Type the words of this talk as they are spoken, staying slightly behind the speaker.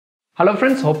Hello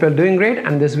friends, hope you're doing great,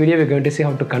 and in this video we're going to see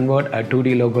how to convert a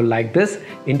 2D logo like this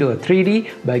into a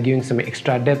 3D by giving some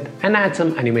extra depth and add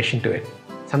some animation to it.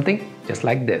 Something just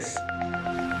like this.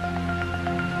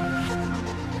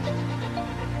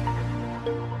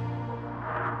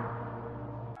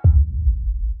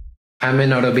 I'm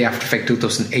in Adobe After Effects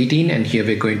 2018, and here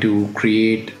we're going to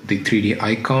create the 3D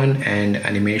icon and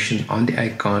animation on the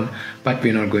icon, but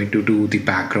we're not going to do the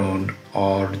background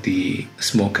or the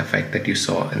smoke effect that you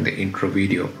saw in the intro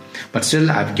video. But still,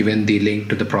 I've given the link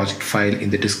to the project file in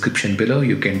the description below.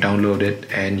 You can download it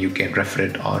and you can refer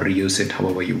it or reuse it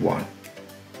however you want.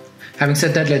 Having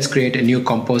said that, let's create a new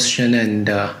composition, and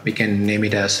we can name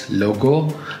it as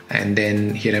logo. And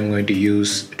then here I'm going to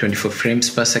use 24 frames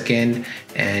per second,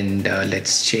 and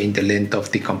let's change the length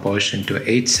of the composition to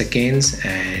 8 seconds,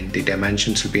 and the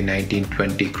dimensions will be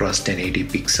 1920 cross 1080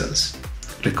 pixels.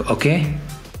 Click OK.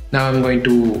 Now I'm going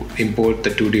to import the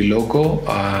 2D logo,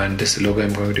 and this logo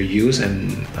I'm going to use,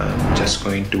 and I'm just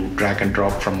going to drag and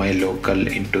drop from my local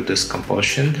into this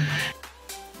composition,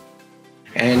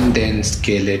 and then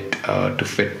scale it to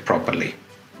fit properly.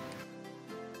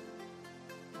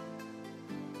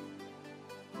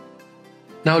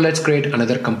 Now let's create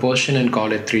another composition and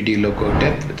call it 3D logo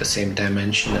depth with the same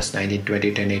dimension as 1920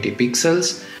 1080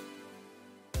 pixels.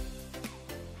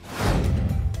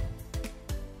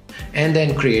 And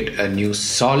then create a new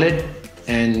solid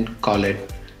and call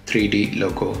it 3D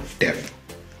logo depth.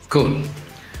 Cool.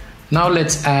 Now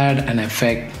let's add an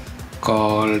effect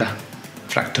called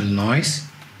fractal noise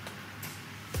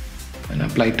and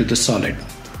apply it to the solid,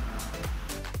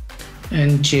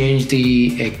 and change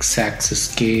the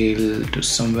x-axis scale to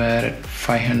somewhere at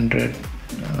 500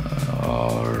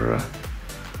 or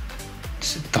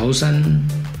 1000.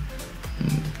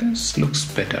 This looks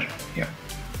better, yeah.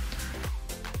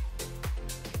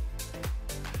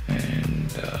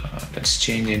 And let's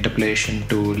change the interpolation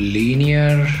to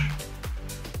linear.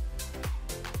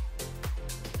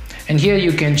 And here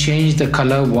you can change the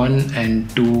color 1 and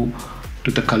 2 to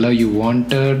the color you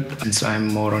wanted. And so I'm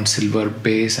more on silver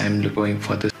base. I'm going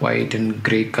for this white and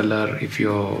gray color. If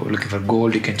you're looking for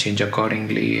gold, you can change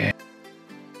accordingly. A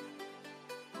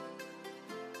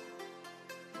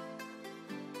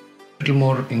little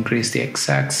more, increase the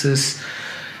x-axis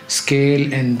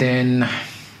scale, and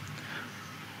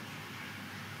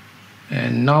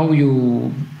now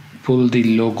you pull the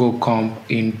logo comp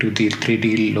into the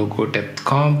 3D logo depth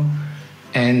comp,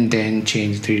 and then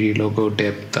change 3D logo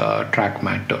depth track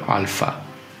matte to alpha.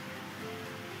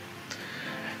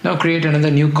 Now create another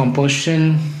new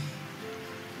composition,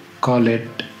 call it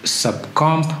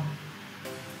subcomp,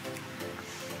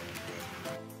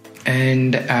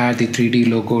 and add the 3D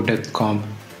logo depth comp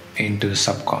into the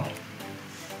subcomp.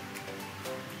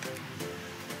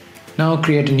 Now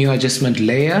create a new adjustment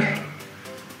layer,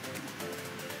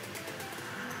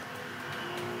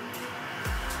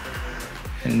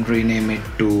 and rename it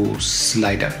to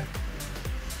slider.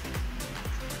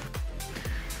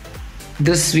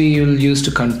 This we will use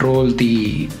to control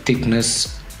the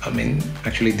thickness,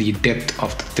 actually the depth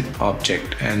of the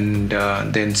object, and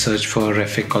then search for a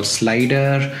effect called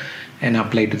slider and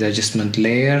apply to the adjustment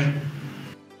layer.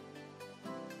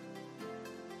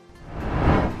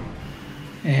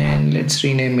 And let's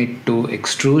rename it to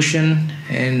extrusion,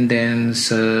 and then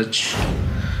search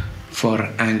for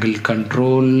angle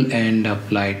control and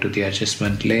apply to the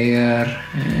adjustment layer,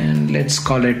 and let's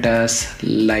call it as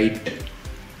light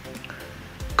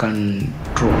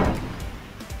control.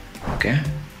 Okay.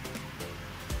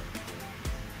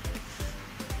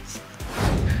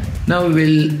 Now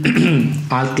we'll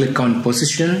alt click on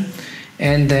position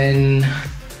and then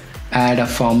add a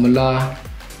formula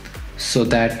so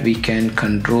that we can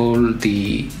control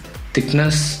the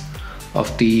thickness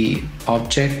of the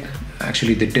object,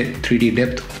 actually the 3D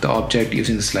depth of the object,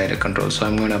 using the slider control. So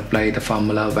I'm going to apply the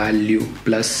formula value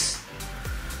plus,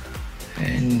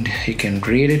 and you can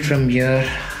read it from here.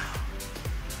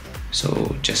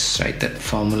 So just write that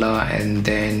formula, and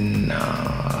then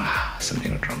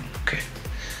something went wrong.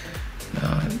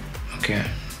 Okay,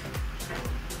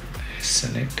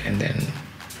 select, and then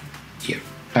here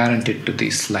parent it to the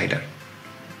slider,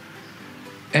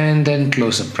 and then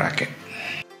close a bracket.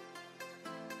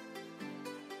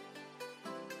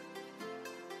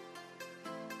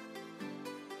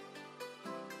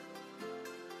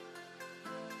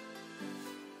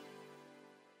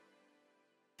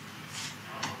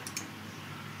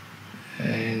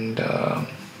 And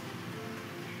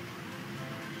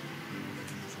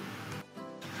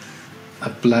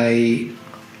apply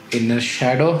inner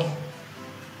shadow,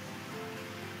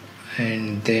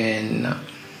 and then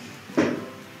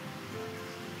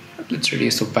let's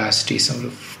reduce opacity some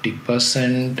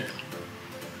 50%.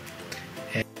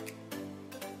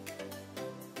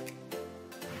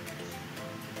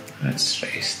 Let's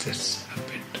raise this a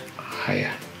bit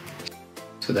higher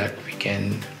so that we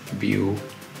can view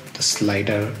the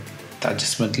slider, the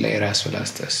adjustment layer, as well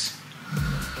as this.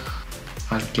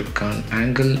 I'll click on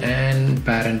angle and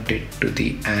parent it to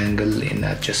the angle in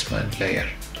adjustment layer.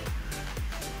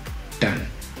 Done.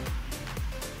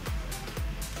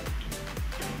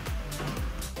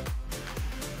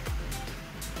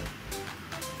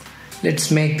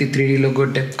 Let's make the 3D logo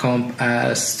depth comp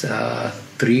as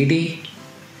 3D,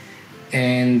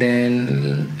 and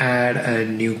then add a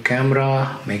new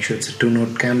camera. Make sure it's a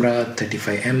 2-node camera,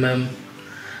 35mm,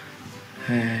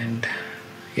 and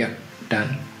yeah,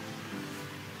 done.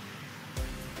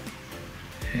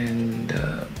 And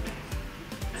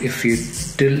if you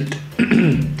tilt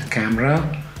the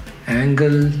camera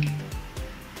angle,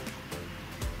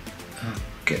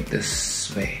 get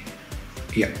this way,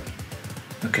 yeah,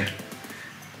 okay,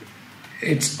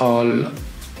 it's all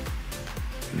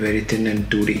very thin and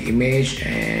 2D image,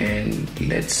 and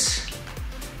let's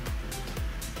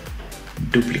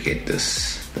duplicate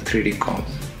this, the 3D comp,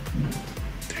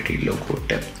 3D logo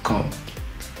depth comp.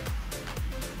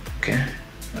 Okay,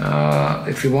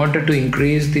 if you wanted to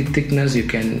increase the thickness, you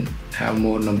can have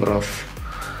more number of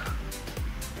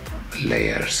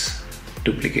layers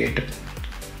duplicated.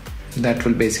 That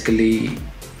will basically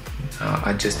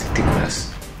adjust the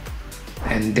thickness,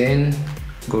 and then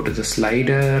go to the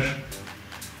slider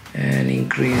and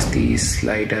increase the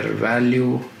slider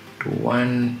value to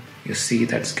 1. You see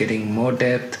that's getting more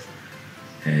depth,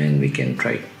 and we can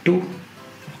try 2.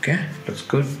 Okay, looks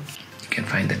good. You can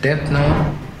find the depth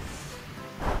now.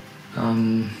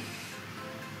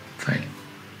 Fine.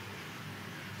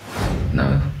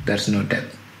 Now there's no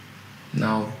depth.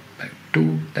 Now back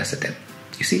 2, that's a depth.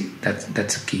 You see,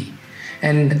 that's a key.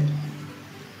 And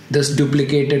this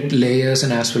duplicated layers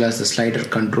and as well as the slider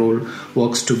control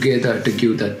works together to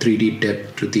give that 3D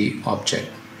depth to the object.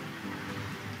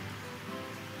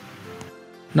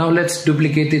 Now let's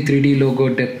duplicate the 3D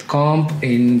logo depth comp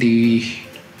in the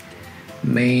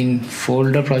main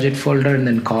folder, project folder, and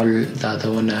then call the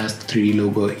other one as 3D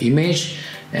logo image.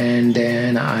 And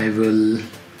then I will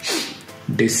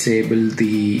disable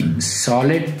the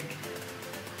solid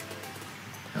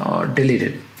or delete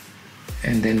it,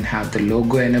 and then have the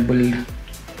logo enabled,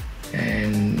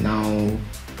 and now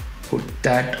put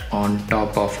that on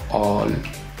top of all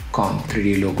comp,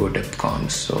 3D logo depth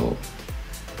comps. So,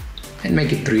 and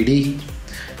make it 3D.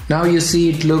 Now you see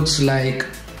it looks like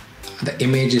the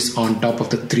image is on top of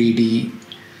the 3D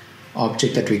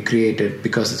object that we created,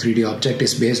 because the 3D object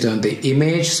is based on the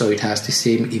image, so it has the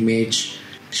same image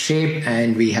shape,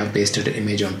 and we have pasted the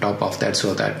image on top of that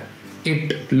so that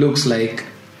it looks like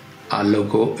our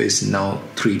logo is now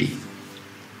 3D.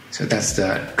 So that's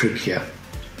the trick here.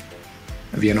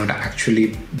 We are not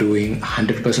actually doing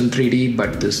 100% 3D,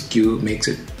 but this Q makes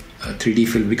it 3D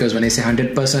fill, because when I say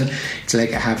 100%, it's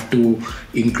like I have to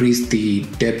increase the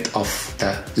depth of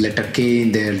the letter K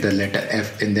in there, the letter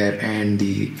F in there, and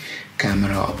the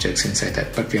camera objects inside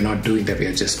that. But we are not doing that. We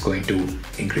are just going to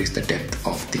increase the depth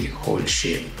of the whole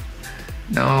shape.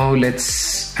 Now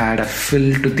let's add a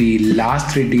fill to the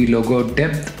last 3D logo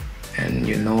depth, and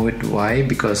you know it why,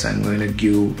 because I'm going to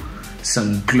give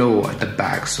some glow at the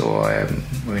back. So I'm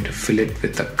going to fill it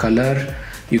with a color.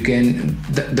 You can,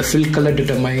 the fill color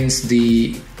determines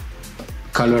the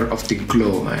color of the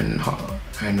glow and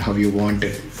how you want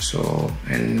it. So,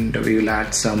 and we will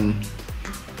add some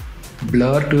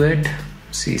blur to it,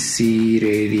 CC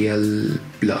radial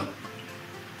blur.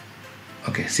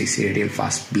 Okay, CC radial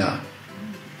fast blur,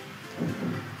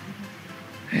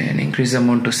 and increase the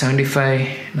amount to 75.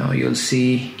 Now you'll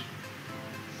see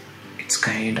it's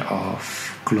kind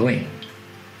of glowing.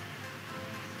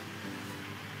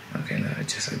 Okay, now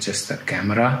just adjust the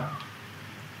camera.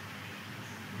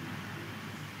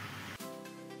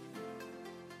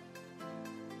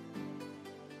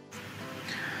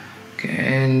 Okay,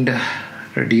 and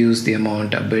reduce the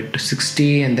amount a bit to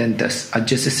 60, and then just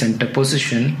adjust the center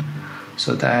position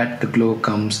so that the glow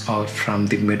comes out from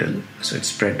the middle, so it's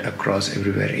spread across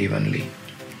everywhere evenly.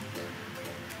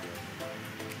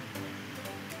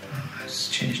 Let's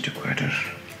change to quarter.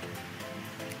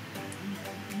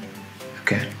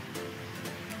 Okay.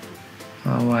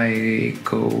 Now I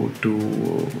go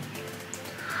to,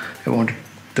 I want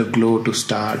the glow to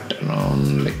start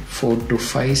around like 4 to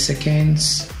 5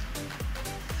 seconds.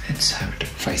 Let's have it at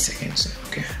 5 seconds.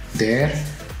 Okay, there.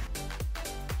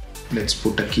 Let's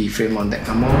put a keyframe on the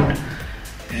amount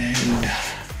and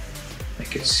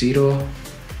make it 0,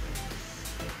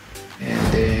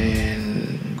 and then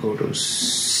to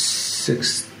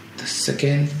 6th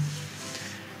second,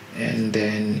 and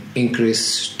then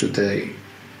increase to the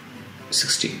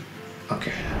 60.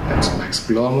 Okay, that's max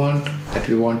glow amount that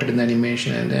we wanted in the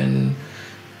animation,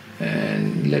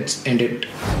 and let's end it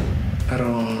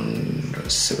around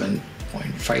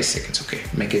 7.5 seconds. Okay,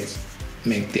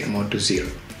 make the amount to 0.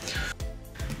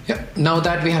 Yeah, now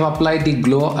that we have applied the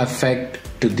glow effect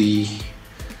to the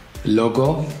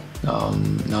logo,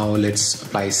 now let's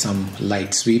apply some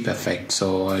light sweep effect.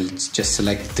 So I'll just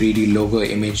select 3D logo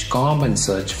image comp and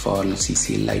search for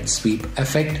CC light sweep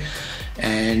effect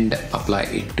and apply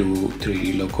it to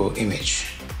 3D logo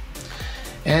image.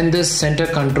 And this center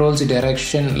controls the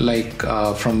direction, like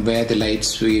from where the light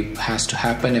sweep has to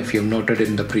happen. If you've noted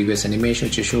in the previous animation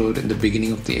which I showed in the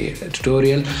beginning of the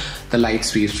tutorial, the light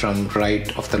sweeps from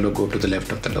right of the logo to the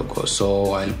left of the logo.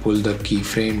 So I'll pull the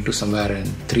keyframe to somewhere in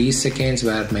 3 seconds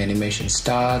where my animation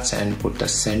starts and put the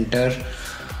center,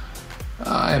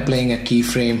 applying a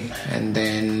keyframe, and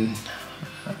then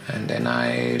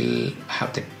I'll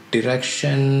have the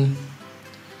direction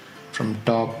from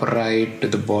top right to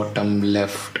the bottom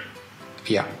left.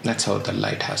 Yeah, that's how the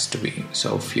light has to be.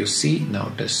 So if you see,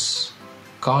 now it is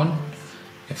gone.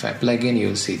 If I plug in,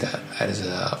 you'll see that there is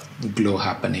a glow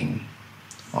happening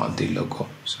on the logo.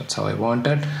 So that's how I want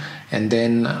it. And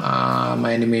then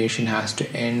my animation has to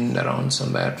end around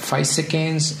somewhere 5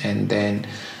 seconds, and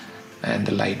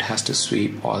the light has to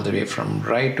sweep all the way from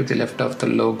right to the left of the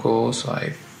logo. So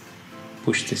I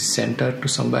push the center to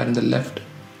somewhere in the left.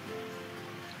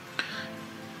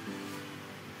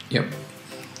 Yep.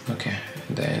 Okay,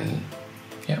 and then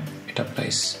yeah, it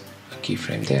applies a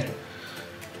keyframe there.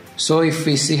 So if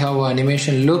we see how our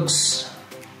animation looks,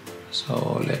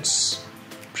 so let's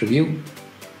preview.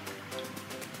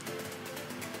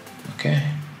 Okay,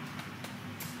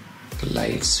 the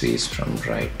light sweeps from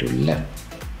right to left.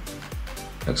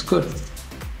 Looks good.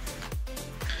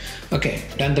 Okay,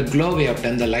 done the glow, we have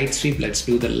done the light sweep. Let's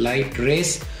do the light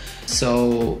rays.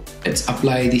 So let's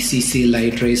apply the CC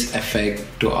light rays effect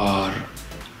to our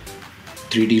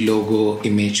 3D logo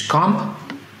image comp,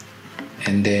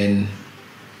 and then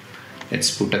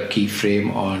let's put a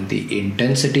keyframe on the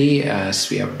intensity, as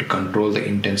we have to control the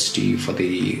intensity for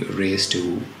the rays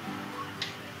to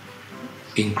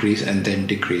increase and then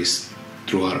decrease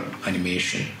through our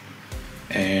animation.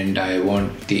 And I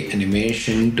want the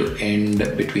animation to end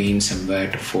between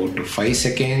somewhere to 4 to 5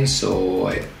 seconds, so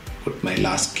I put my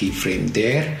last keyframe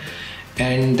there.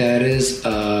 And there is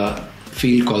a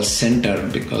field called center,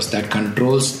 because that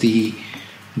controls the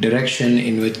direction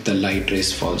in which the light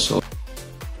rays fall. So,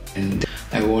 and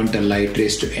I want the light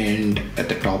rays to end at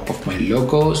the top of my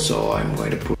logo, so I'm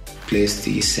going to place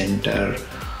the center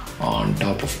on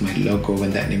top of my logo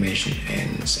when the animation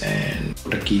ends, and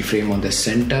put a keyframe on the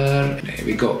center. There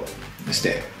we go, it's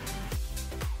there.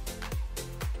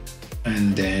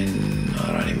 And then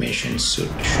our animation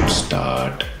should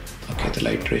start. Okay, the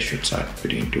light ray should start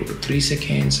between 2 to 3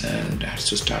 seconds, and it has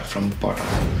to start from bottom.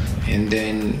 And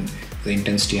then the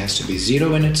intensity has to be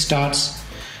 0 when it starts,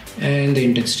 and the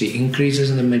intensity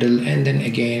increases in the middle, and then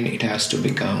again it has to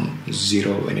become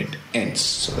 0 when it ends,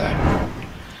 so that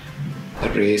the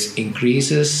rays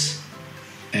increases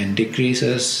and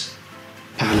decreases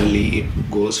parallelly.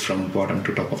 It goes from bottom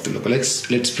to top of the logo. Let's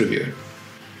preview it.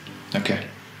 Okay,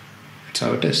 that's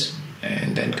how it is.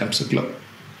 And then comes the glow.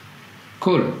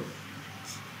 Cool.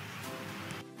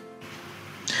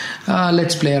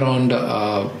 Let's play around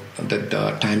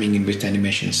the timing in which the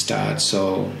animation starts.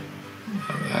 So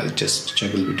I'll just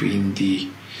juggle between the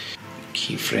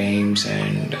keyframes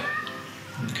and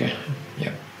okay,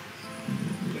 yeah.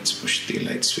 Let's push the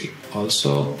light sweep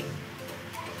also.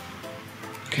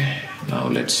 Okay, now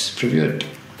let's preview it.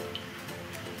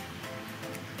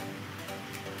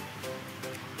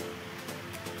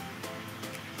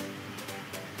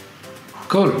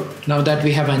 Cool. Now that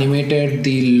we have animated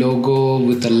the logo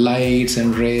with the lights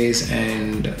and rays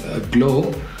and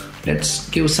glow, let's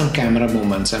give some camera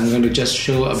movements. I'm going to just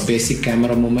show a basic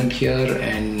camera movement here,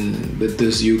 and with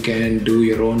this you can do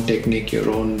your own technique, your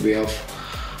own way of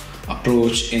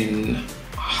approach in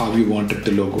how you wanted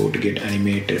the logo to get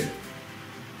animated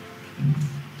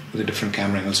with a different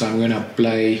camera angle. So I'm going to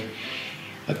apply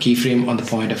a keyframe on the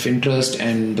point of interest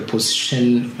and the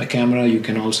position my camera. You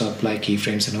can also apply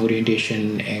keyframes and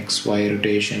orientation, X, Y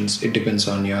rotations. It depends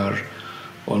on your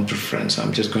own preference.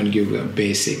 I'm just going to give you a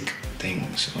basic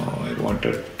thing. So I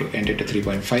wanted to end it at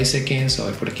 3.5 seconds, so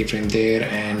I put a keyframe there,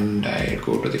 and I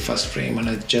go to the first frame and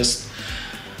adjust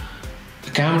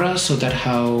the camera so that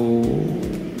how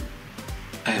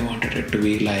I wanted it to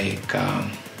be, like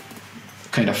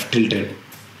kind of tilted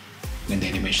when the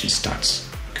animation starts.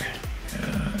 Okay,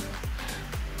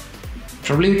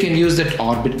 Probably you can use that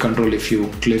orbit control. If you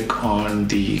click on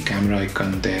the camera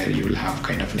icon there, you will have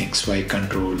kind of an XY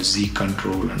control, Z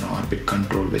control, and orbit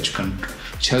control, which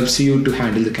helps you to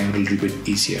handle the camera a little bit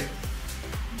easier.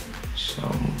 So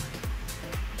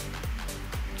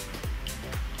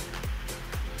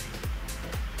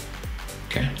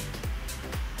okay,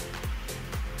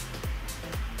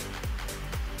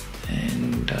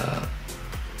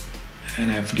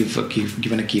 and I've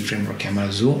given a keyframe for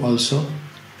camera zoom also.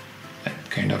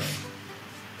 That kind of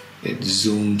it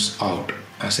zooms out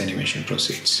as animation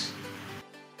proceeds.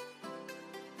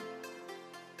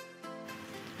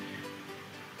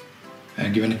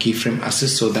 I've given a keyframe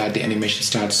assist so that the animation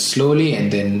starts slowly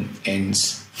and then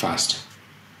ends fast.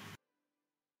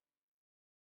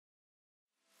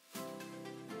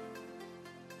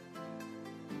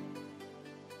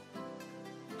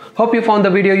 Hope you found the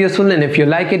video useful, and if you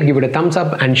like it, give it a thumbs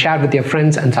up and share with your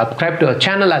friends, and subscribe to our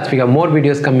channel as we have more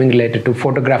videos coming related to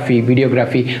photography,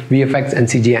 videography, VFX and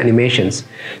CG animations.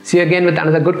 See you again with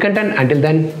another good content. Until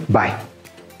then, bye.